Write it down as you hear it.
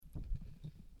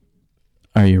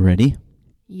Are you ready?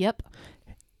 Yep.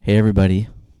 Hey, everybody.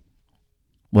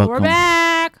 Welcome. We're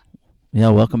back. Yeah,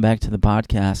 welcome back to the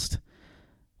podcast.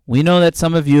 We know that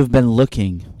some of you have been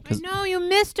looking. I know you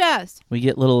missed us. We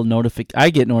get little I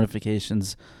get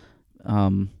notifications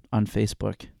on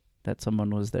Facebook that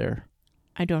someone was there.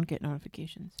 I don't get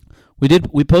notifications.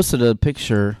 We posted a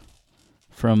picture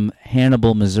from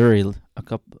Hannibal, Missouri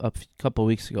a couple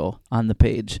weeks ago on the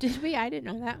page. Did we? I didn't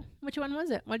know that. Which one was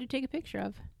it? What did you take a picture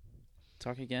of?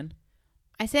 Talk again?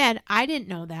 I said, I didn't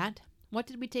know that. What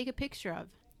did we take a picture of?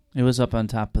 It was up on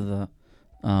top of the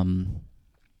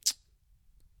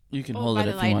you can hold it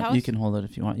if you want. You can hold it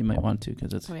if you want. You might want to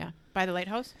because it's Oh yeah, by the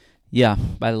lighthouse? Yeah,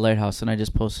 by the lighthouse, and I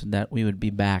just posted that we would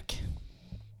be back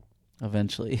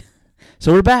eventually.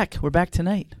 So we're back. We're back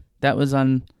tonight. That was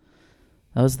the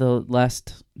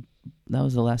last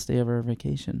day of our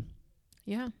vacation.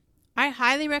 Yeah. I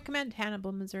highly recommend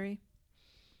Hannibal, Missouri.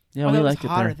 Yeah, we like it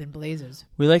there. Hotter than blazes.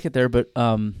 We like it there, but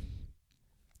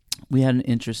we had an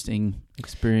interesting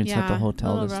experience at the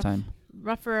hotel this time.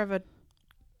 Rougher of a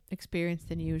experience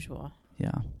than usual.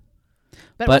 Yeah.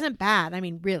 But it wasn't bad. I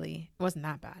mean, really, it wasn't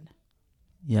that bad.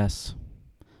 Yes.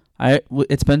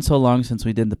 It's been so long since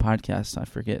we did the podcast, I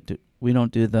forget. We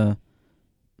don't do the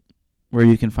where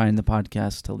you can find the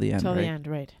podcast till the end, Till right? the end,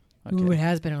 right. Okay. Ooh, it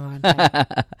has been a long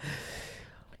time.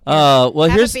 Well,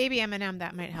 Have here's a baby M&M.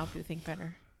 That might help you think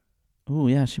better. Ooh,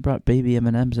 yeah, she brought baby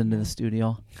M&Ms into the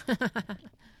studio.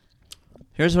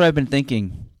 Here's what I've been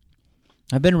thinking.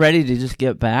 I've been ready to just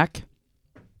get back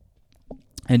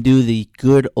and do the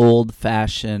good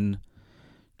old-fashioned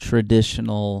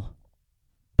traditional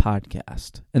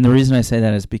podcast. And the reason I say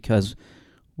that is because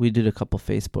we did a couple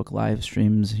Facebook live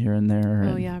streams here and there.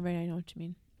 Oh, yeah, right. I know what you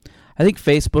mean. I think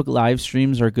Facebook live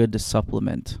streams are good to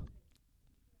supplement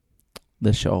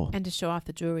the show. And to show off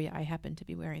the jewelry I happen to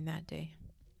be wearing that day.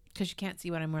 Because you can't see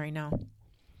what I'm wearing now.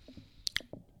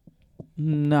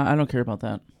 No, I don't care about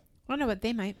that. Oh, no, but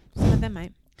they might. Some of them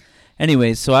might.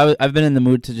 Anyways, so I've been in the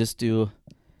mood to just do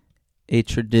a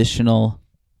traditional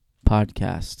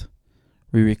podcast.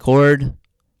 We record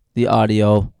the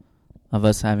audio of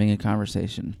us having a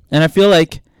conversation. And I feel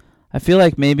like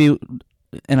maybe,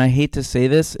 and I hate to say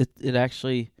this, it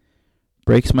actually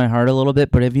breaks my heart a little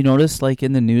bit, but have you noticed, like,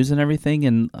 in the news and everything,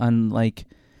 and on, like,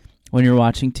 when you're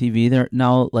watching TV, there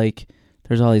now, like,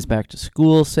 there's all these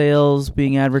back-to-school sales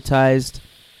being advertised,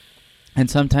 and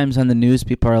sometimes on the news,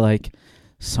 people are like,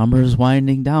 summer's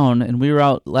winding down, and we were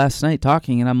out last night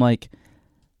talking, and I'm like,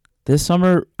 this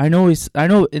summer, I know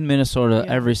in Minnesota,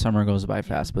 every summer goes by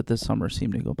fast, but this summer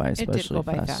seemed to go by especially fast. It did go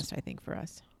by fast, I think, for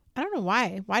us. I don't know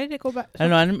why. Why did it go by? I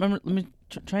don't know. I remember, let me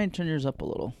try and turn yours up a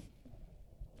little.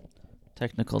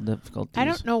 Technical difficulties. I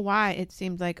don't know why it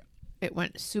seemed like it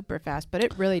went super fast, but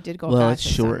it really did go fast. Well, it's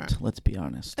short. Let's be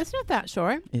honest. It's not that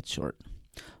short. It's short.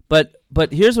 But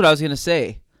here's what I was going to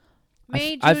say.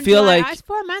 May, June, I feel July, like it's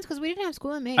 4 months because we didn't have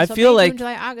school in May. I so feel May, like June,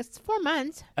 July, August. It's 4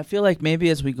 months. I feel like maybe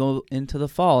as we go into the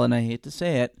fall, and I hate to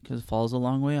say it because fall's a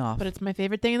long way off. But it's my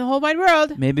favorite thing in the whole wide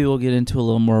world. Maybe we'll get into a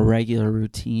little more regular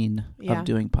routine of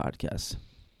doing podcasts.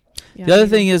 Yeah, the other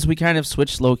thing is we kind of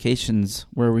switched locations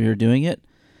where we were doing it,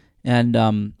 and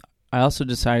I also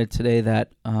decided today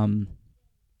that a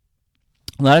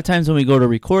lot of times when we go to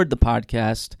record the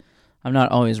podcast, I'm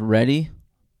not always ready.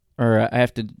 Or I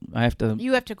have to.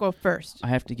 You have to go first. I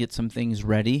have to get some things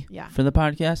ready for the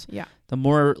podcast. Yeah. The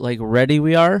more ready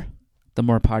we are, the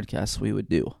more podcasts we would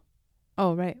do.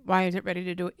 Oh, right. Why is it ready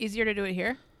to do it? Easier to do it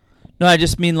here? No, I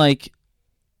just mean like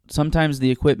sometimes the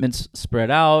equipment's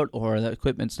spread out, or the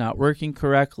equipment's not working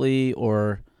correctly,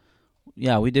 or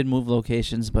we did move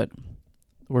locations, but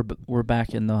we're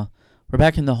back in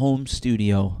the home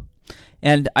studio,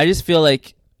 and I just feel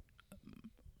like.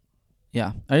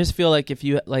 Yeah, I just feel like if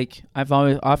you, like, I've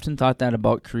often thought that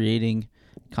about creating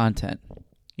content.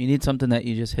 You need something that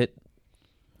you just hit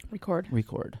record.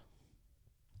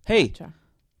 Hey, gotcha.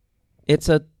 It's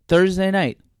a Thursday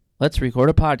night. Let's record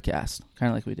a podcast, kind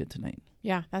of like we did tonight.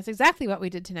 Yeah, that's exactly what we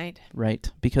did tonight.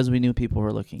 Right, because we knew people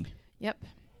were looking. Yep.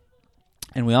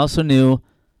 And we also knew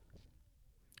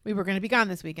we were going to be gone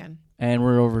this weekend. And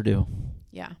we're overdue.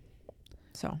 Yeah.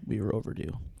 So we were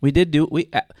overdue.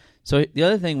 So the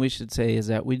other thing we should say is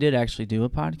that we did actually do a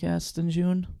podcast in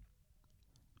June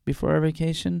before our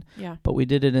vacation. Yeah. But we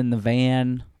did it in the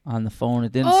van on the phone.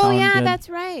 It didn't sound good. Oh, yeah, that's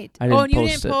right. I didn't and you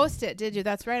didn't post it, did you?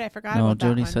 That's right. I forgot about that.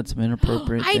 No, Jodi said some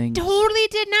inappropriate things. I totally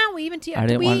did not. We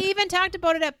even talked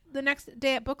about it the next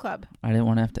day at book club. I didn't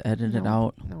want to have to edit it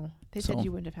out. No. They said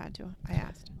you wouldn't have had to. I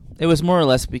asked. It was more or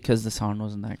less because the sound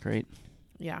wasn't that great.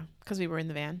 Yeah, because we were in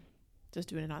the van just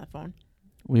doing it on the phone.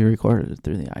 We recorded it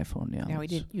through the iPhone, yeah. Yeah, we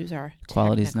didn't use our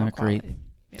quality's not great.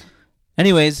 Yeah.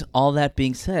 Anyways, all that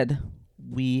being said,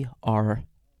 we are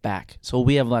back. So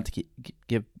we have a lot to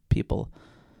give people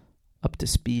up to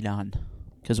speed on.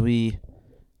 Because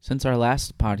since our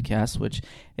last podcast, which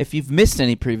if you've missed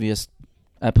any previous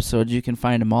episodes, you can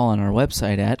find them all on our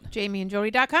website at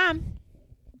jamieandjodi.com.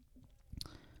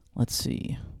 Let's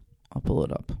see. I'll pull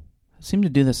it up. I seem to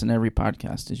do this in every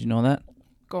podcast. Did you know that?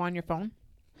 Go on your phone?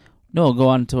 No, go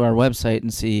on to our website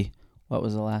and see what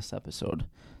was the last episode.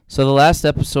 So the last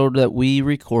episode that we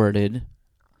recorded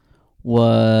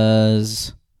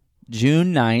was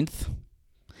June 9th,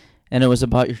 and it was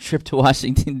about your trip to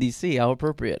Washington, D.C. How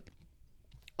appropriate.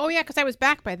 Oh, yeah, because I was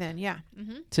back by then, yeah.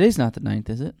 Mm-hmm. Today's not the 9th,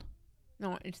 is it?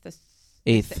 No, it's the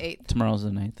 8th. Tomorrow's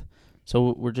the 9th.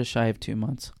 So we're just shy of 2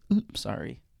 months. Oops,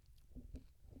 sorry.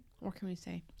 What can we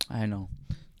say? I know.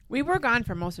 We were gone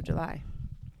for most of July.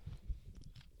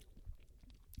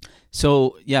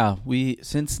 So, yeah,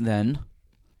 since then,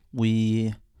 what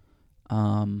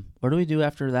do we do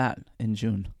after that in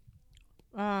June?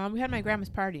 We had my grandma's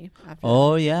party.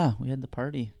 Oh, yeah, we had the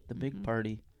party, the big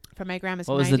party. For my grandma's 95th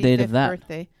what was the date of that?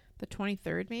 Birthday. The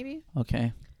 23rd, maybe?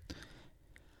 Okay.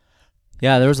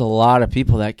 Yeah, there was a lot of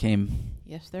people that came.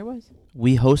 Yes, there was.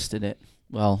 We hosted it.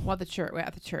 Well, the church. We're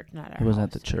at the church, not our It was house.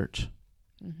 at the church.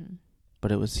 Mm-hmm.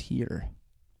 But it was here.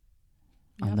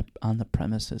 Yep. On the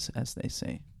premises, as they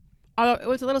say. Although it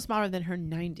was a little smaller than her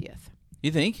 90th.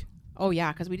 You think? Oh,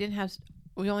 yeah, because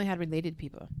we only had related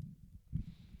people.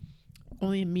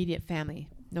 Only immediate family.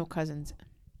 No cousins.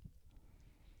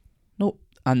 No,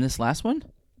 on this last one?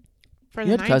 For You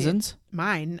the had 90th. cousins?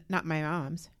 Mine, not my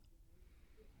mom's.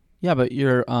 Yeah, but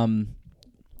your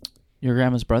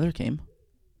grandma's brother came.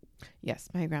 Yes,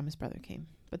 my grandma's brother came.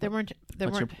 But there weren't...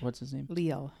 What's his name?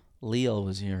 Leo. Leo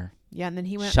was here. Yeah, and then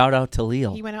he went... Shout out to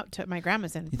Leo. He went out to my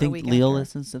grandma's You for a think week Leo after.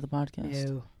 listens to the podcast?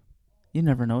 No. You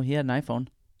never know. He had an iPhone.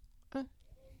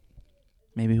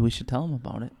 Maybe we should tell him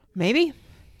about it. Maybe.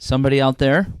 Somebody out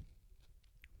there,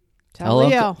 Tell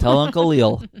Leo. tell Uncle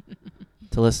Leo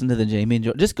to listen to the Jamie and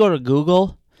Jodi. Just go to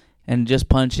Google and just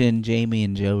punch in Jamie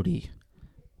and Jodi.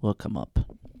 We'll come up.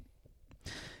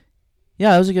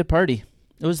 Yeah, it was a good party.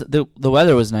 It was the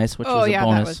weather was nice, which was a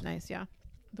bonus. That was nice. Yeah,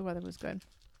 the weather was good.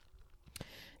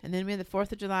 And then we had the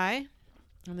 4th of July,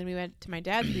 and then we went to my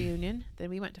dad's reunion. Then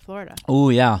we went to Florida. Oh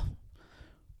yeah,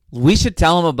 we should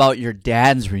tell him about your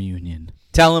dad's reunion.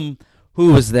 Tell him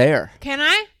who was there. Can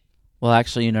I? Well,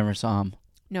 actually, you never saw him.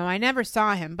 No, I never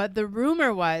saw him, but the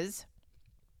rumor was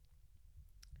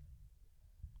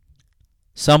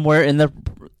somewhere in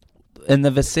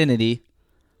the vicinity,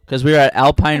 because we were at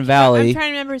Alpine Valley I'm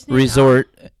trying to remember his name. Resort.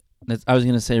 I was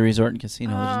going to say resort and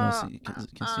casino. There's no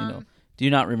casino. Do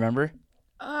you not remember?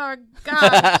 Oh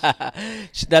God!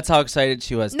 That's how excited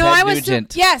she was. No, Ted I was.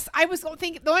 Nugent. Yes, I was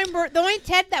thinking. The only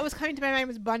Ted that was coming to my mind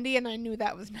was Bundy, and I knew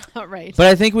that was not right. But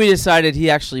I think we decided he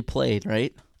actually played,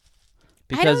 right?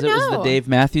 Because I don't it was know. the Dave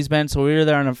Matthews Band, so we were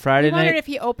there on a Friday I wondered night. if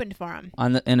he opened for him.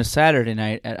 And a Saturday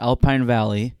night at Alpine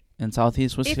Valley in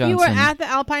Southeast Wisconsin. If you were at the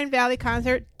Alpine Valley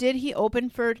concert, did he open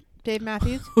for Dave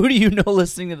Matthews? Who do you know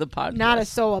listening to the podcast? Not a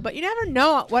soul, but you never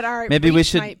know what our Maybe we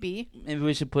should might be. Maybe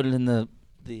we should put it in the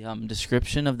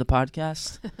description of the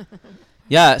podcast.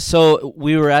 Yeah, so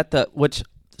we were at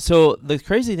so the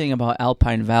crazy thing about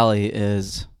Alpine Valley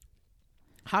is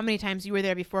How many times you were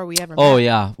there before we ever Oh met?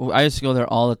 yeah, I used to go there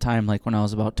all the time, like when I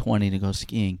was about 20 to go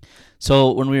skiing.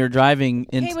 So when we were driving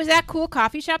in, Hey, was that cool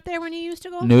coffee shop there when you used to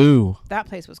go? no, That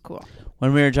place was cool.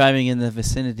 when we were driving in the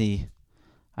vicinity,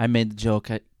 I made the joke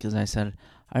because I said,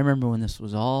 I remember when this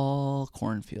was all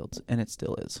cornfields, and it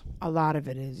still is. A lot of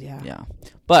it is, yeah. Yeah,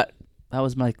 but that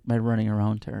was my running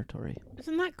around territory.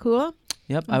 Isn't that cool?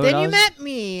 Yep. Then you met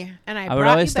me, and I I would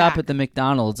brought always you stop back. at the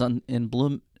McDonald's in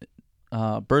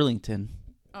Burlington,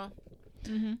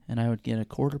 Mm-hmm. and I would get a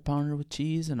quarter pounder with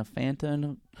cheese and a Fanta and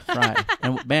a fry.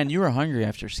 And man, you were hungry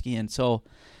after skiing. So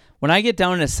when I get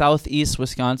down to southeast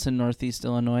Wisconsin, northeast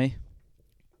Illinois,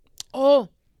 Oh,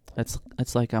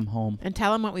 it's like I'm home. and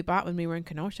tell them what we bought when we were in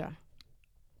Kenosha.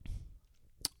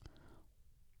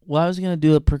 Well, I was gonna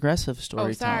do a progressive story.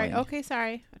 Oh, sorry. Okay,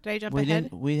 sorry. Did I jump ahead?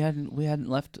 We hadn't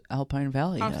left Alpine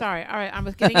Valley Oh, yet. sorry. All right, I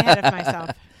was getting ahead of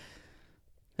myself.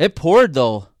 It poured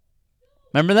though.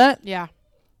 Remember that? Yeah.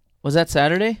 Was that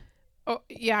Saturday? Oh,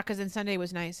 yeah, because then Sunday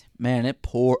was nice. Man, it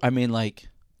poured. I mean, like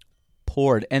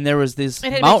poured, and there was this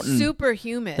It had mountain. been super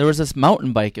humid. There was this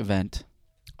mountain bike event.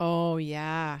 Oh,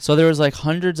 yeah. So there was like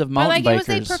hundreds of mountain but bikers.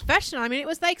 it was like professional. I mean, it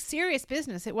was like serious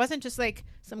business. It wasn't just like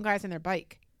some guys on their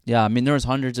bike. Yeah, I mean there was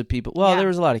hundreds of people. Well, Yeah. there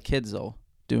was a lot of kids though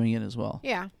doing it as well.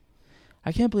 Yeah.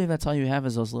 I can't believe that's all you have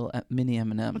is those little mini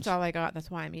M&Ms. That's all I got. That's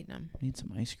why I'm eating them. I need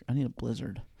some ice cream. I need a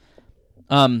Blizzard.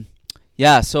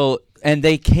 Yeah. So And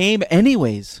they came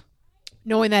anyways.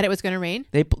 Knowing that it was going to rain?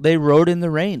 They rode in the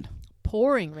rain.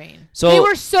 Pouring rain. So they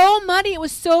were so muddy. It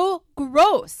was so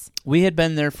gross. We had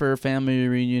been there for a family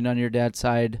reunion on your dad's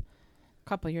side. A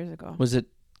couple years ago. Was it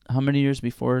how many years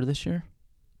before this year?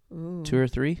 Ooh. 2 or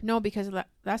 3? No, because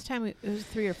last time it was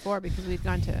 3 or 4 because we'd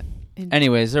gone to...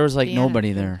 Anyways, there was like Indiana.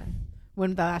 nobody there.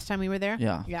 When the last time we were there?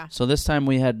 Yeah. Yeah. So this time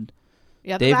we had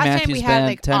the Dave last time Matthews we Band, had,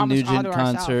 like, Ted almost all Nugent to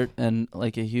ourselves. concert, and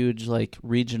like a huge like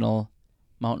regional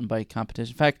mountain bike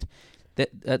competition. In fact,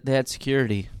 they had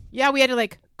security. Yeah, we had to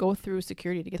like go through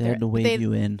security to get They there. had to wave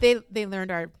you in. They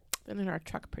learned our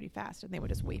truck pretty fast, and they would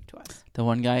just wave to us. The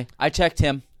one guy, I checked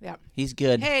him. Yeah. He's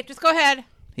good. Hey, just go ahead.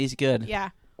 He's good. Yeah.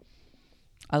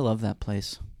 I love that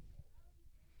place.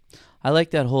 I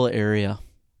like that whole area.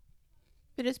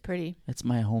 It is pretty. It's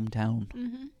my hometown.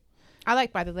 Mm-hmm. I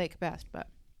like by the lake best, but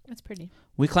it's pretty.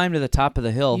 We climbed to the top of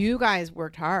the hill. You guys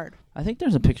worked hard. I think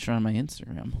there's a picture on my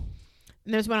Instagram.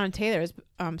 And there's one on Taylor's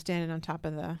standing on top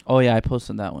of the... Oh, yeah, I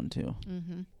posted that one, too.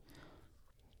 Mm-hmm.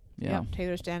 Yeah. Yep,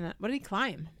 Taylor's standing... What did he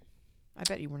climb? I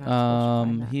bet you were not supposed to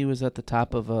climb that. He was at the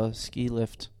top of a ski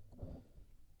lift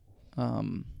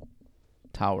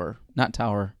tower. Not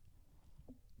tower.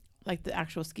 Like the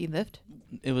actual ski lift?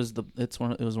 It was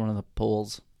one of the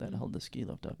poles that held the ski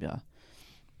lift up, yeah.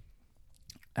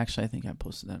 Actually, I think I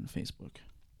posted that on Facebook.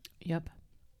 Yep.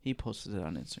 He posted it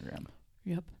on Instagram.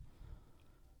 Yep.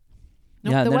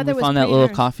 Nope, yeah, the then we found that little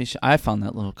coffee shop. I found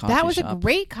that little coffee shop. That was a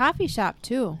great coffee shop,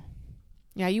 too.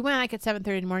 Yeah, you went like at 7:30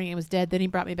 in the morning. It was dead. Then he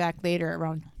brought me back later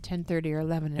around 10:30 or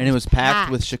 11. And it was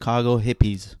packed with Chicago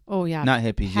hippies. Oh, yeah. Not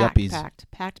hippies, yuppies. Packed.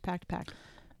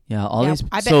 Yeah, all these.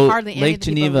 I bet so hardly any Lake of the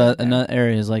people Geneva, lived there. another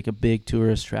area, is like a big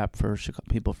tourist trap for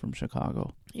people from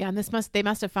Chicago. Yeah, and they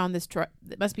must have found this.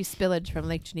 It must be spillage from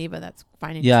Lake Geneva that's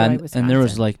finding. Yeah, Troy, Wisconsin. and there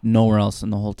was like nowhere else in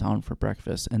the whole town for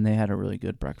breakfast, and they had a really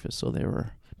good breakfast. So they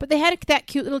were. But they had that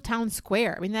cute little town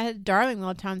square. I mean, that had darling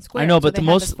little town square. I know, so but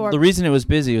the reason it was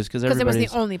busy was because it was the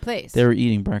only place. They were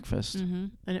eating breakfast,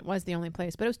 and it was the only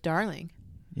place. But it was darling.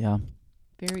 Yeah,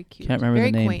 very cute. Can't remember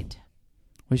the name. Very quaint.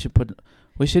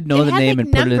 We should know the name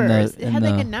and put it in the. It had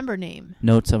like a number name.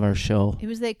 Notes of our show. It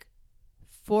was like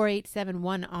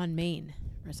 4871 on Main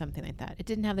or something like that. It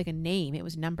didn't have like a name. It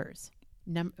was numbers.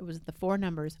 It was the 4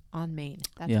 numbers on Main.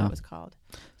 That's what it was called.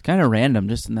 It's kind of random,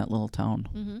 just in that little town.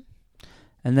 Mm-hmm.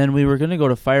 And then we were going to go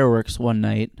to fireworks one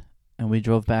night, and we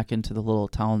drove back into the little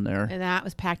town there. And that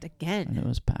was packed again. And it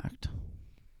was packed.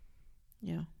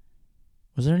 Yeah.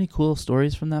 Was there any cool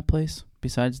stories from that place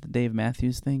besides the Dave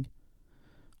Matthews thing?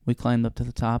 We climbed up to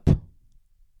the top.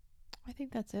 I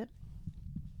think that's it.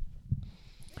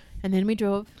 And then we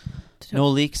drove. No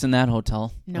leaks in that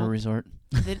hotel or resort.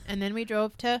 And then we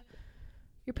drove to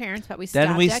your parents, but we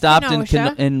stopped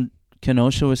in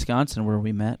Kenosha, Wisconsin, where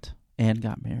we met and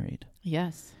got married.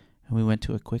 Yes. And we went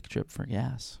to a Quick Trip for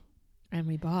gas. And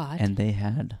we bought. And they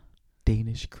had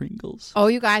Danish Kringles. Oh,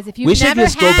 you guys, if you've never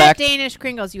had Danish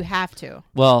Kringles, you have to.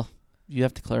 Well, you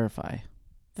have to clarify.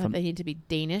 That they need to be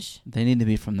Danish. They need to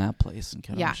be from that place in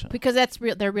Kenosha. Yeah, because that's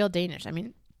real. They're real Danish. I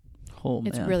mean,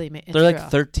 it's really. They're like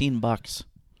 $13.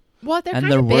 Well, they're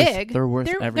kind of big. They're worth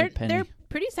every penny. They're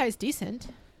pretty size decent.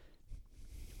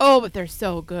 Oh, but they're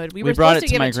so good. We brought it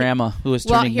to my grandma, who was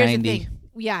turning 90. The thing.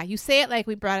 Yeah, you say it like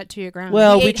we brought it to your grandma.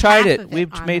 Well, we tried it. We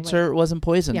made sure it wasn't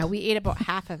poisoned. Yeah, we ate about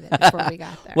half of it before we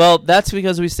got there. Well, that's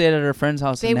because we stayed at our friend's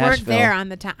house in Nashville. They weren't there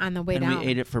on the way down. And we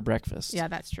ate it for breakfast. Yeah,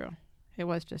 that's true. It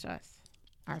was just us,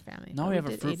 our family. Now we have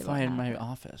a fruit fly in my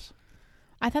office.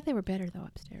 I thought they were better, though,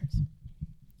 upstairs.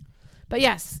 But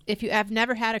yes, if you have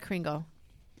never had a Kringle.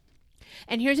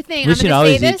 And here's the thing. We should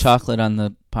always eat chocolate on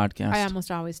the podcast. I almost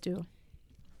always do.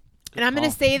 And I'm going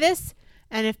to say this.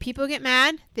 And if people get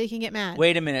mad, they can get mad.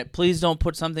 Wait a minute. Please don't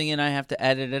put something in. I have to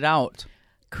edit it out.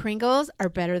 Kringles are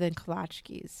better than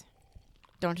Kolachkis.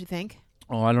 Don't you think?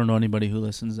 Oh, I don't know anybody who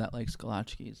listens that likes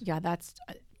Kolachkis. Yeah,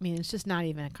 it's just not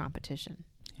even a competition.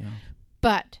 Yeah.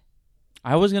 But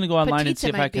I was going to go online and see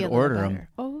if I could order them.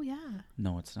 Oh, yeah.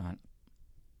 No, it's not.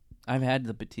 I've had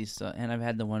the Batista, and I've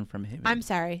had the one from Hibbing. I'm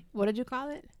sorry. What did you call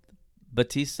it?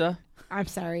 Batista? I'm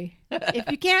sorry. If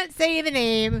you can't say the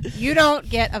name, you don't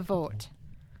get a vote.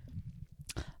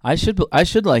 I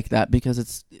should like that because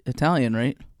it's Italian,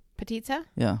 right? Patizza?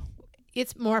 Yeah.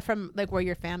 It's more from like where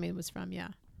your family was from, yeah.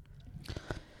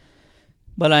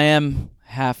 But I am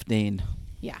half Dane.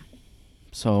 Yeah.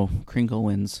 So Kringle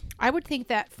wins. I would think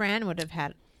that Fran would have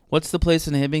had. What's the place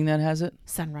in Hibbing that has it?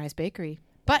 Sunrise Bakery.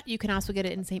 But you can also get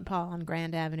it in St. Paul on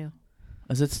Grand Avenue.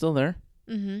 Is it still there?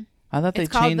 Mm-hmm. I thought they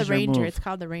changed or moved. It's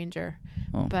called the Ranger.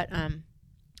 Oh. But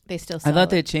they still sell it. I thought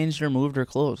they changed or moved or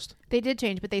closed. They did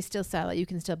change, but they still sell it. You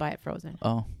can still buy it frozen.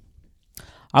 Oh.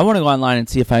 I want to go online and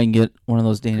see if I can get one of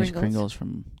those Danish Kringles. Kringles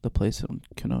from the place in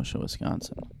Kenosha,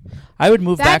 Wisconsin. I would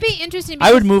move That'd back. be interesting.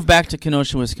 I would move back to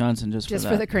Kenosha, Wisconsin just for that.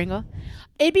 For the Kringle.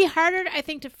 It'd be harder, I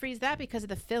think, to freeze that because of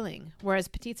the filling. Whereas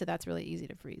pizza, that's really easy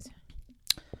to freeze.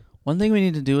 One thing we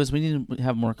need to do is we need to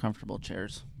have more comfortable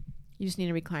chairs. You just need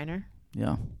a recliner.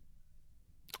 Yeah.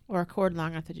 Or a cord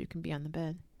long enough that you can be on the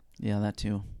bed. Yeah, that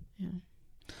too. Yeah.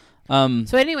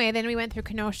 So anyway, then we went through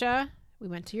Kenosha. We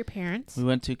went to your parents. We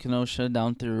went to Kenosha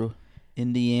down through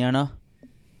Indiana.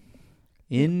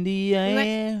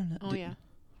 Oh, yeah.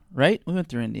 Right? We went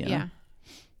through Indiana. Yeah.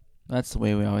 That's the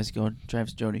way we always go.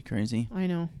 Drives Jodi crazy. I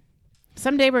know.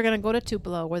 Someday we're going to go to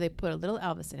Tupelo where they put a little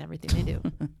Elvis in everything they do.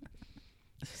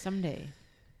 Someday.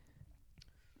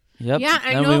 Yep. Yeah,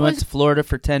 and we went to Florida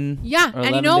for 10 Yeah, or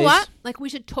and you know days. what? Like, we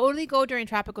should totally go during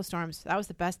tropical storms. That was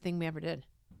the best thing we ever did.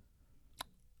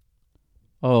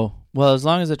 Oh, well, as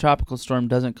long as a tropical storm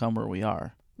doesn't come where we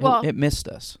are. Well, it missed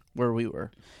us where we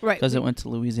were. Right. Because it went to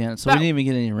Louisiana. So we didn't even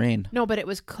get any rain. No, but it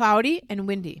was cloudy and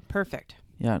windy. Perfect.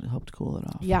 Yeah, it helped cool it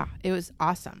off. Yeah, it was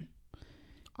awesome.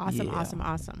 Awesome, Yeah. awesome,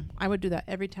 awesome. I would do that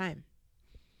every time.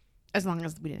 As long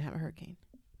as we didn't have a hurricane.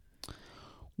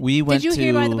 We went to... Did you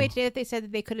hear, by the way, today that they said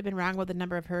that they could have been wrong with the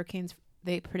number of hurricanes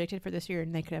they predicted for this year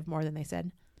and they could have more than they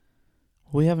said?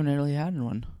 We haven't really had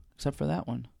one, except for that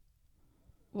one.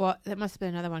 Well, that must have been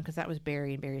another one because that was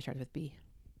Barry, and Barry starts with B.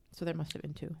 So there must have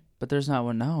been two. But there's not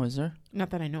one now, is there? Not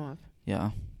that I know of.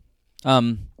 Yeah.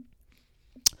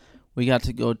 We got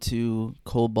to go to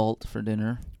Cobalt for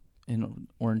dinner in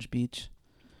Orange Beach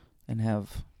and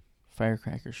have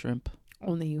firecracker shrimp.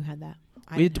 Only you had that.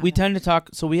 We tend to talk...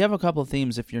 So we have a couple of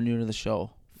themes if you're new to the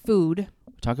show. Food.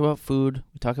 We talk about food.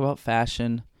 We talk about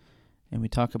fashion. And we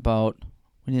talk about...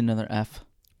 We need another F.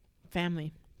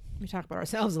 Family. We talk about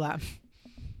ourselves a lot.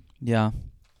 Yeah.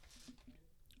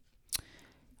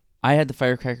 I had the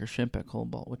firecracker shrimp at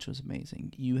Cobalt, which was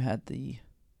amazing. You had the...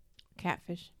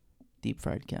 Catfish. Deep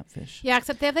fried catfish. Yeah,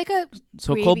 except they have like a...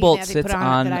 So gravy Cobalt that they sits put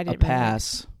on it that I a didn't really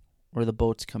pass where the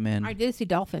boats come in. I did see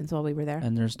dolphins while we were there.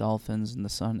 And there's dolphins in the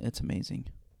sun. It's amazing.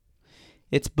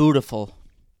 It's beautiful.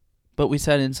 But we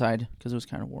sat inside because it was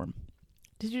kind of warm.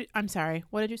 Did you? I'm sorry.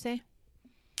 What did you say?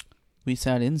 We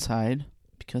sat inside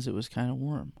because it was kind of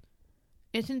warm.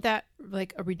 Isn't that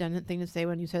like a redundant thing to say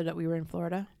when you said that we were in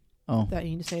Florida? Oh. That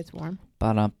you need to say it's warm?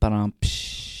 Ba-dum, ba-dum,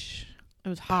 psh. It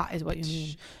was hot is what you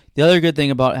mean. The other good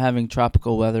thing about having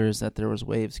tropical weather is that there was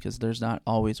waves because there's not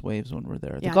always waves when we're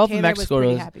there. Yeah, the Gulf Taylor of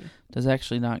Mexico does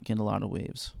actually not get a lot of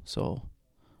waves. So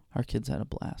our kids had a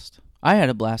blast. I had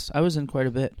a blast. I was in quite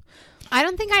a bit. I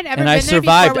don't think I'd ever and been I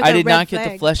survived. there before with I did a red not get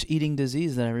flag. the flesh-eating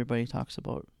disease that everybody talks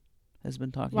about. Has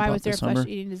been talking Why about was there this a summer.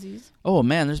 flesh-eating disease? Oh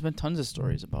man, there's been tons of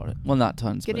stories about it. Well, not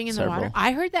tons, Getting but in several. the water.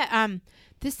 I heard that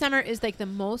this summer is like the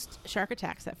most shark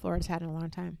attacks that Florida's had in a long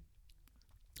time.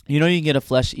 You know, you can get a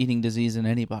flesh-eating disease in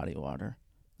any body of water,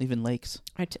 even lakes.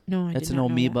 No, I That's did an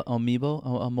not know that. amoeba.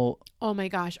 Oh my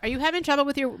gosh, are you having trouble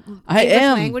with your I English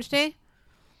am. language day?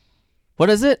 What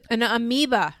is it? An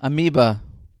amoeba. Amoeba.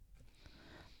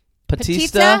 Patista?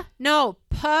 Petita? No,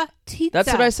 patita.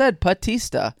 That's what I said.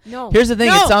 Patista. No. Here's the thing.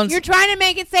 No, It sounds. you're trying to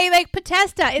make it say like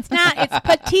patesta. It's not. It's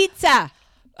patizza.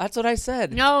 That's what I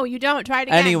said. No, you don't. Try it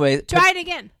again. Anyway, try it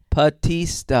again.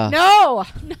 Patista. No,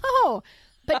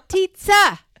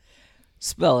 patizza.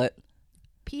 Spell it.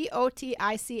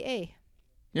 Potica.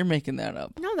 You're making that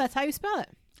up. No, that's how you spell it.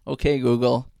 Okay,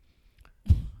 Google.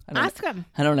 Ask him.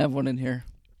 I don't have one in here.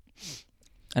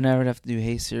 And I would have to do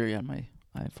Hey Siri on my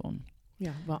iPhone.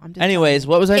 Yeah, well, I'm just. Anyways,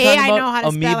 what was I talking about? I know how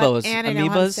to spell Amoebas. it, and I know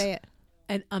how to say it.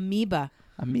 An amoeba.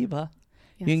 Amoeba.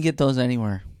 Yes. You can get those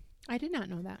anywhere. I did not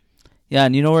know that. Yeah,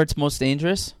 and you know where it's most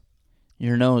dangerous?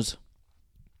 Your nose.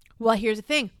 Well, here's the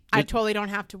thing. I totally don't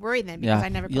have to worry then because I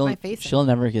never put my face in. She'll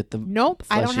never get the Nope,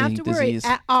 I don't have to worry disease.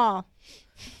 at all.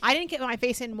 I didn't get my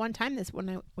face in one time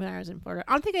when I was in Florida.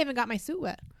 I don't think I even got my suit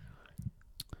wet.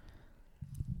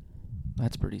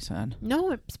 That's pretty sad.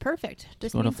 No, it's perfect.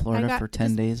 Just go to means Florida for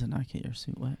 10 days and not get your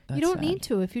suit wet. That's you don't sad. need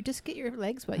to. If you just get your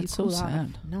legs wet, That's you cool so off.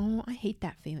 sad. No, I hate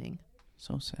that feeling.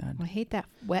 So sad. I hate that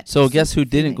wet. So guess who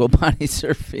didn't feeling. go body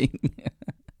surfing?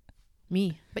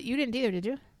 Me. But you didn't either, did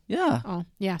you? Yeah. Oh,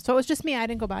 yeah. So it was just me. I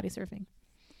didn't go body surfing.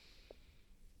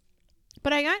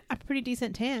 But I got a pretty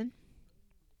decent tan.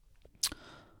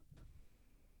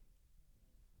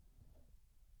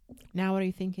 Now what are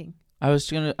you thinking? I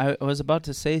was about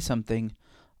to say something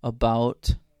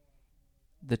about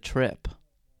the trip,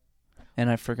 and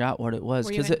I forgot what it was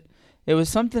because it was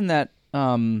something that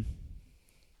I've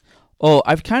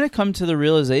kind of come to the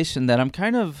realization that I'm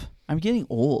getting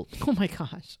old. Oh my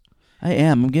gosh. I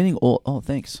am. I'm getting old. Oh,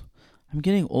 thanks. I'm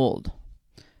getting old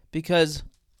because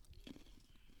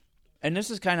And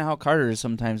this is kind of how Carter is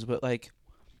sometimes, but like,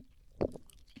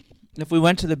 if we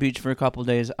went to the beach for a couple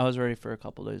days, I was ready for a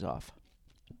couple days off.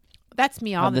 That's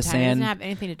me all Of the the time. It doesn't sand. have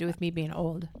anything to do with me being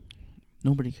old.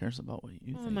 Nobody cares about what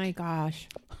you think. Oh my gosh.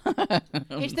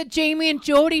 It's the Jamie and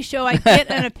Jodi show. I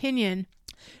get an opinion.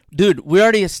 Dude, we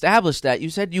already established that. You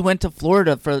said you went to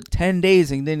Florida for 10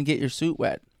 days and didn't get your suit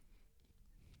wet.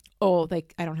 Oh,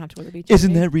 like I don't have to go to the beach.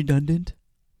 Isn't every day? that redundant?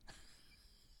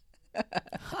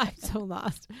 I'm so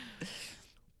lost.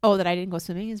 Oh, that I didn't go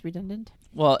swimming is redundant?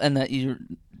 Well, and that you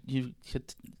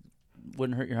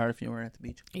wouldn't hurt your heart if you weren't at the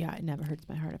beach. Yeah, it never hurts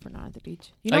my heart if we're not at the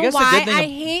beach. I You know guess the why? good thing I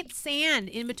hate sand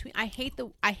in between. I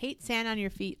hate sand on your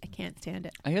feet. I can't stand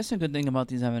it. I guess the good thing about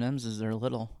these M&Ms is they're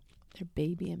little. They're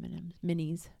baby M&Ms,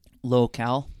 minis. Low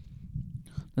cal.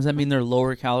 Does that mean they're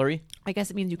lower calorie? I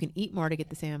guess it means you can eat more to get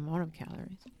the same amount of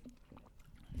calories.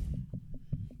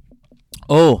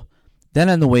 Oh, then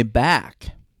on the way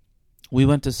back, we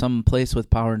went to some place with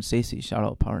Power and Stacy. Shout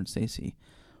out Power and Stacy.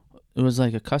 It was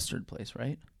like a custard place,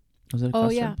 right? Was it a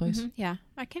custard place? Mm-hmm. Yeah.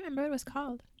 I can't remember what it was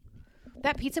called.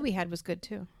 That pizza we had was good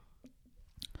too.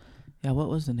 Yeah, what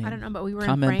was the name? I don't know, but we were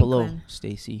Comment in below, Franklin.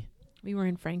 Stacy. We were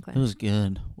in Franklin. It was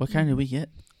good. What kind did we get?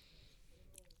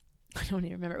 I don't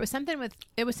even remember. It was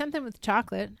something with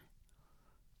chocolate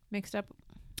mixed up.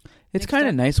 It's kind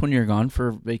of nice when you're gone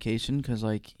for vacation because,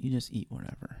 like, you just eat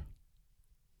whatever.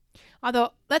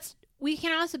 Although, we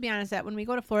can also be honest that when we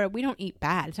go to Florida, we don't eat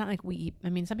bad. It's not like we eat. I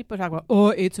mean, some people talk about,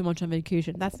 I ate so much on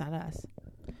vacation. That's not us.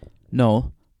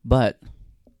 No, but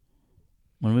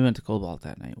when we went to Cobalt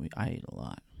that night, I ate a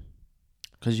lot.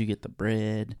 Because you get the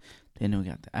bread, then we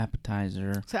got the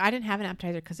appetizer. So I didn't have an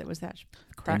appetizer because it was that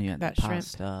Then you got that the shrimp.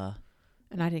 pasta.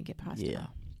 And I didn't get pasta. Yeah.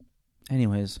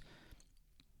 Anyways,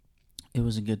 it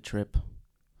was a good trip.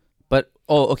 But,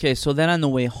 okay, so then on the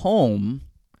way home...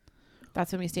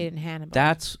 That's when we stayed in Hannibal.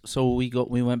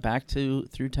 We went back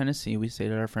through Tennessee. We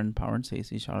stayed at our friend Power and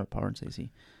Stacy. Shout out Power and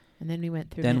Stacy. And then we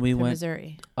went through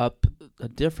Missouri. Up a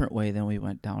different way than we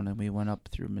went down, and we went up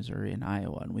through Missouri and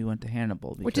Iowa, and we went to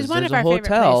Hannibal. Which is one of our favorite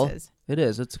places. It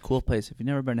is. It's a cool place. If you've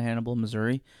never been to Hannibal,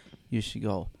 Missouri, you should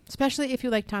go. Especially if you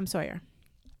like Tom Sawyer.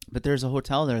 But there's a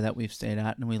hotel there that we've stayed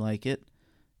at, and we like it.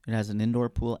 It has an indoor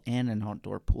pool and an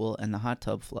outdoor pool, and the hot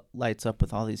tub lights up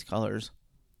with all these colors.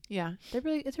 Yeah, it's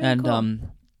really cool.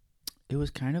 And it was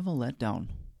kind of a letdown.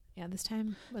 Yeah, this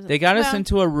time wasn't. They got us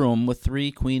into a room with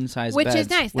 3 queen-size beds. Which is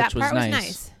nice. That part was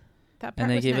nice. That part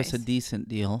and they was gave nice. us a decent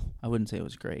deal. I wouldn't say it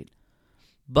was great.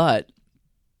 But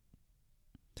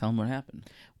tell them what happened.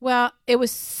 Well, it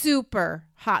was super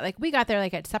hot. Like, we got there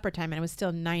like at supper time, and it was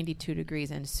still 92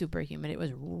 degrees and super humid. It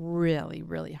was really,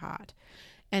 really hot.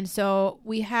 And so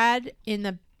we had in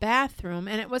the bathroom,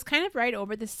 and it was kind of right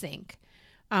over the sink,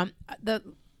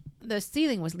 the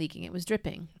ceiling was leaking. It was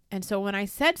dripping. And so when I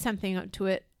said something to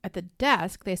it at the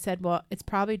desk, they said, well, it's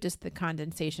probably just the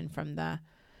condensation from the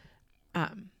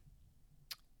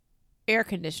air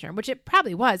conditioner, which it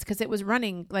probably was because it was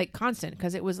running like constant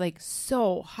because it was like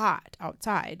so hot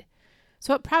outside.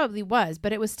 So it probably was,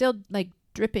 but it was still like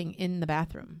dripping in the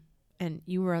bathroom. And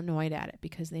you were annoyed at it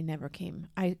because they never came.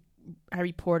 I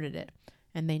reported it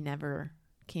and they never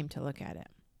came to look at it.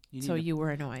 You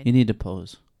were annoyed. You need to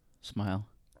pose. Smile.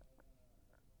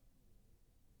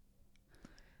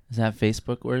 Is that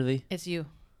Facebook worthy? It's you.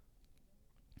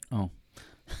 Oh.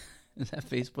 Is that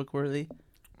Facebook worthy?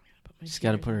 She's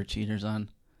got to put her cheaters on.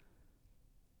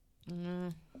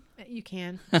 You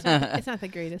can. It's not the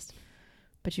greatest.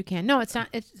 But you can. No, it's not.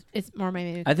 It's more my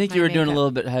makeup. I think you were doing a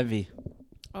little bit heavy.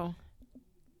 Oh.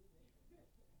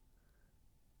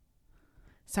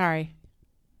 Sorry.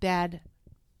 Bad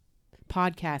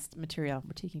podcast material.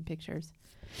 We're taking pictures.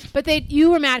 But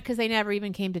you were mad because they never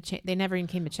even came to check. They never even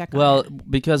came to check on it. Well,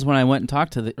 because when I went and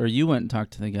talked to you went and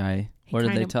talked to the guy. What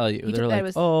did they tell you? They're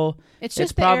like,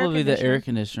 it's probably the air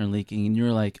conditioner leaking, and you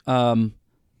were like,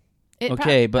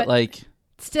 okay, but like,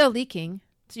 it's still leaking.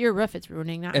 It's your roof. It's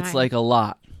ruining. Not it's mine. like a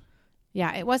lot.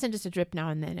 Yeah, it wasn't just a drip now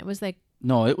and then. It was like,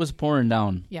 no, it was pouring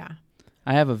down. Yeah,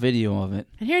 I have a video of it.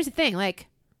 And here's the thing, like,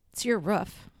 it's your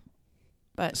roof.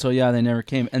 But so yeah, they never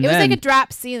came. And it was like a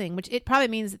drop ceiling, which it probably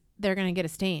means they're going to get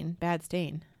a bad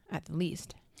stain at the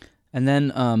least. And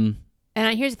then,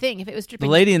 and here's the thing: if it was dripping,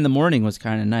 the lady in the morning was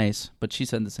kind of nice, but she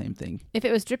said the same thing. If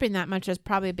it was dripping that much, there's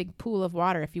probably a big pool of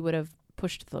water. If you would have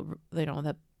pushed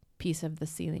the piece of the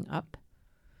ceiling up,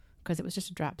 because it was just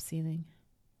a drop ceiling,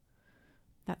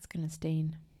 that's going to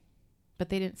stain. But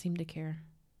they didn't seem to care.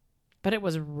 But it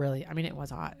was really, it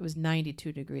was hot. It was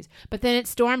 92 degrees. But then it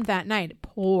stormed that night. It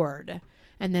poured.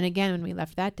 And then again, when we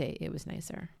left that day, it was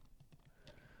nicer.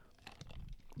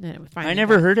 Then it was finally. I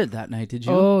never heard it that night. Did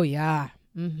you? Oh, yeah.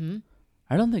 Mm-hmm.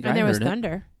 I don't think I heard it. And there was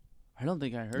thunder. I don't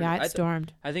think I heard Yeah, it. it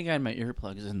stormed. I think I had my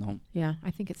earplugs in though. Yeah, I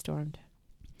think it stormed.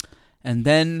 And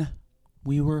then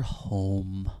we were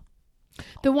home.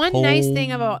 The one nice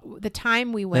thing about the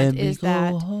time we went is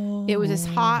that it was as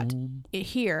hot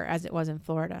here as it was in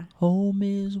Florida. Home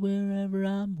is wherever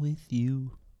I'm with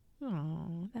you.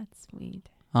 Oh, that's sweet.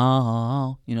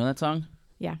 Oh, you know that song?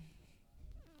 Yeah.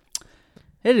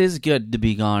 It is good to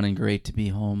be gone and great to be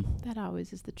home. That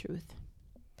always is the truth.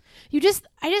 I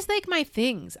just like my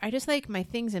things. I just like my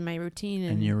things and my routine.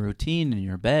 And your routine and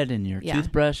your bed and your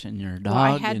toothbrush and your dog. Well,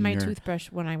 I had and my your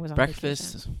toothbrush when I was on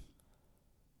breakfast. vacation.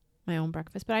 My own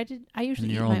breakfast. But I usually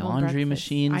and eat your my own own laundry breakfast.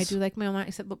 machines. I do like my own laundry,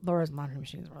 except Laura's laundry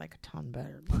machines were like a ton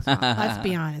better. Let's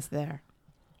be honest there.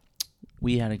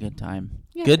 We had a good time.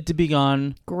 Yeah. Good to be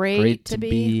gone. Great to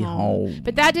be home.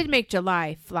 But that did make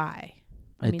July fly.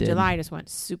 I mean, did. July just went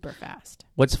super fast.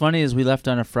 What's funny is we left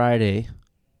on a Friday,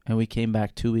 and we came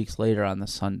back 2 weeks later on the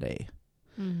Sunday.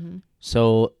 Mm-hmm.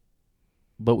 So,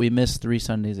 but we missed 3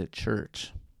 Sundays at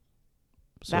church.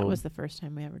 So, That was the first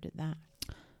time we ever did that.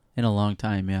 in a long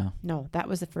time, yeah. No, that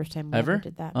was the first time we Ever? ever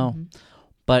did that. Oh. Mm-hmm.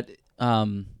 But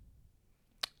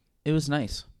it was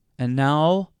nice. And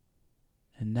now,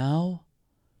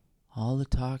 all the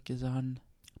talk is on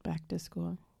Back to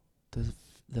school.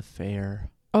 the fair.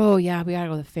 Oh, yeah, we got to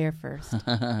go to the fair first.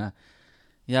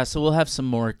 Yeah, so we'll have some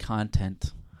more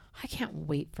content. I can't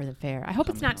wait for the fair. I hope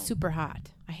it's not super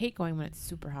hot. I hate going when it's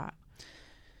super hot.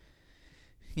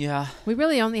 Yeah. We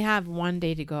really only have one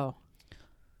day to go.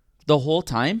 The whole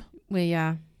time?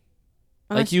 Yeah.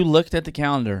 Like you looked at the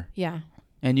calendar Yeah.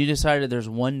 and you decided there's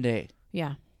one day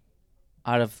Yeah.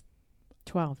 out of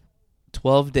 12.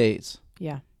 12 days.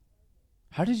 Yeah.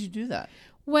 How did you do that?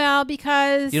 Well,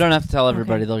 because... You don't have to tell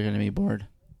everybody Okay. they're going to be bored.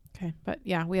 Okay, but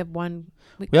yeah, we have one...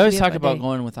 We always have talk a about day.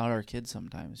 going without our kids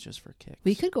sometimes just for kicks.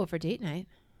 We could go for date night.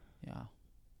 Yeah.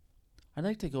 I'd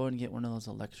like to go and get one of those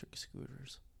electric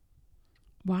scooters.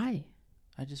 Why?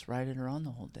 I just ride it around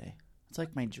the whole day. It's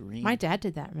like my dream. My dad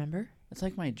did that, remember? It's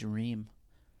like my dream.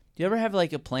 Do you ever have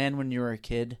like a plan when you were a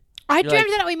kid? I You're dreamed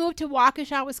like- that we moved to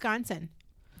Waukesha, Wisconsin.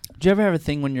 Do you ever have a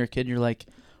thing when you're a kid, you're like,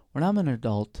 when I'm an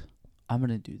adult, I'm going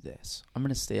to do this. I'm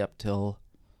going to stay up till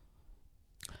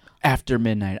after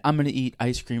midnight. I'm going to eat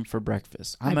ice cream for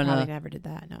breakfast. I probably never did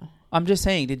that, no. I'm just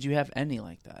saying, did you have any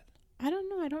like that? I don't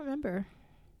know. I don't remember.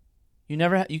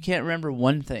 You can't remember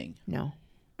one thing. No.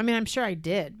 I mean, I'm sure I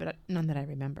did, but none that I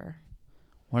remember.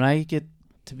 When I get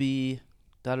to be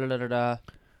da-da-da-da-da,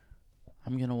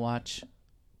 I'm going to watch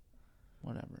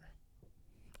whatever.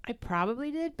 I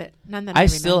probably did, but none that I I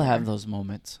remember. still have those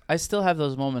moments. I still have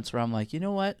those moments where I'm like, you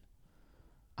know what?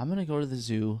 I'm going to go to the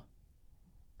zoo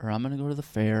or I'm going to go to the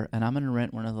fair and I'm going to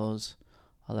rent one of those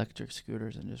electric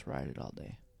scooters and just ride it all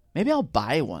day. Maybe I'll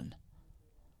buy one.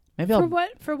 Maybe I'll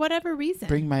For whatever reason.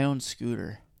 bring my own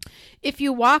scooter. If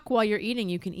you walk while you're eating,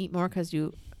 you can eat more because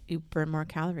you burn more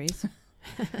calories.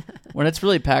 When it's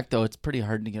really packed, though, it's pretty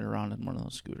hard to get around in one of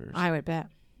those scooters. I would bet.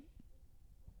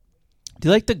 Do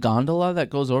you like the gondola that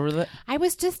goes over that? I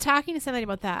was just talking to somebody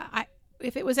about that.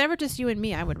 If it was ever just you and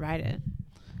me, I would ride it.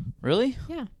 Really?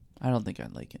 Yeah. I don't think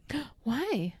I'd like it.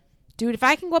 Why? Dude, if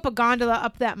I can go up a gondola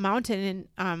up that mountain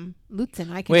in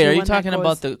Lutzen, I can. Wait, do are you one that talking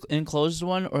about goes- the enclosed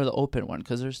one or the open one?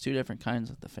 Because there's 2 different kinds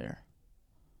at the fair.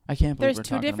 I can't believe There's we're 2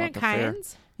 talking different about the fair.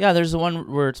 kinds? Yeah, there's the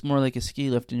one where it's more like a ski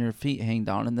lift and your feet hang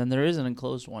down, and then there is an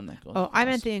enclosed one that goes Oh, I across.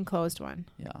 meant the enclosed one.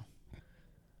 Yeah.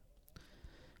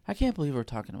 I can't believe we're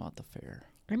talking about the fair.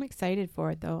 I'm excited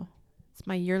for it, though. It's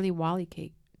my yearly walleye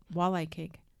cake.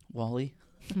 Wally,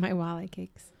 My walleye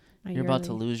cakes. you're about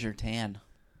to lose your tan.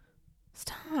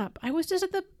 Stop. I was just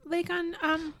at the lake on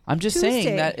I'm just Tuesday.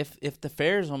 saying that if the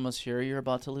fair is almost here, you're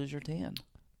about to lose your tan.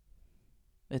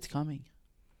 It's coming.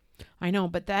 I know,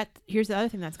 but here's the other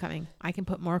thing that's coming. I can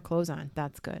put more clothes on.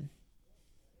 That's good.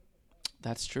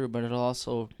 That's true, but it'll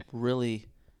also really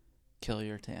kill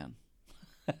your tan.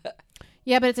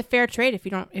 Yeah, but it's a fair trade if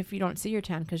you don't see your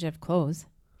tan because you have clothes.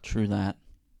 True that.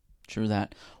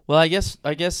 Well, I guess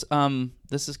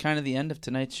this is kind of the end of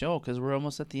tonight's show because we're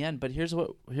almost at the end. But here's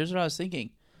what I was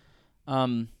thinking.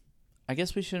 I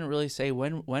guess we shouldn't really say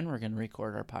when we're going to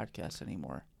record our podcast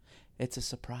anymore. It's a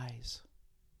surprise.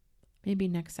 Maybe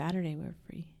next Saturday we're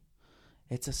free.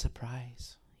 It's a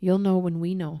surprise. You'll know when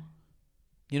we know.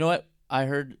 You know what? I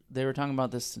heard they were talking about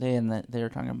this today, and that they were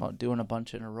talking about doing a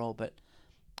bunch in a row, but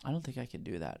I don't think I could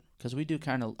do that because we do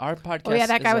kind of our podcast. Oh yeah,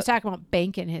 that guy was talking about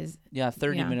banking his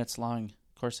 30 minutes long.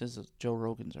 Of course, Joe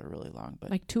Rogan's are really long,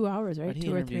 but like 2 hours, right? but he 2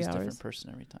 or 3 interviews a hours. different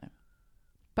person every time.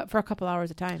 But for a couple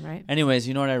hours at a time, right? Anyways,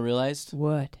 you know what I realized?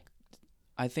 What?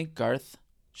 I think Garth,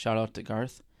 shout out to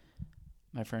Garth,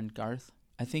 my friend Garth.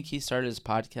 I think he started his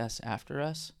podcast after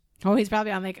us. Oh, he's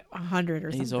probably on like 100 or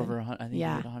something. He's over 100. I think he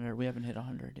Yeah. hit 100. We haven't hit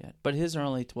 100 yet. But his are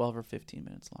only 12 or 15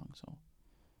 minutes long. So,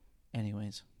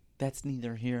 anyways, that's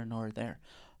neither here nor there.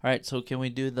 All right, so can we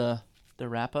do the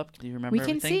wrap up? Do you remember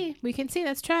everything? We can see.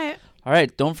 Let's try it. All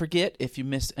right, don't forget, if you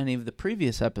missed any of the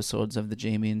previous episodes of the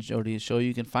Jamie and Jodi Show,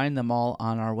 you can find them all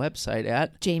on our website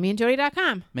at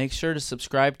jamieandjodi.com. Make sure to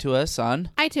subscribe to us on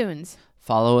iTunes.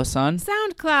 Follow us on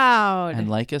SoundCloud. and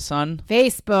like us on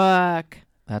Facebook.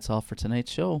 That's all for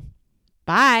tonight's show.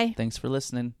 Bye. Thanks for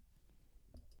listening.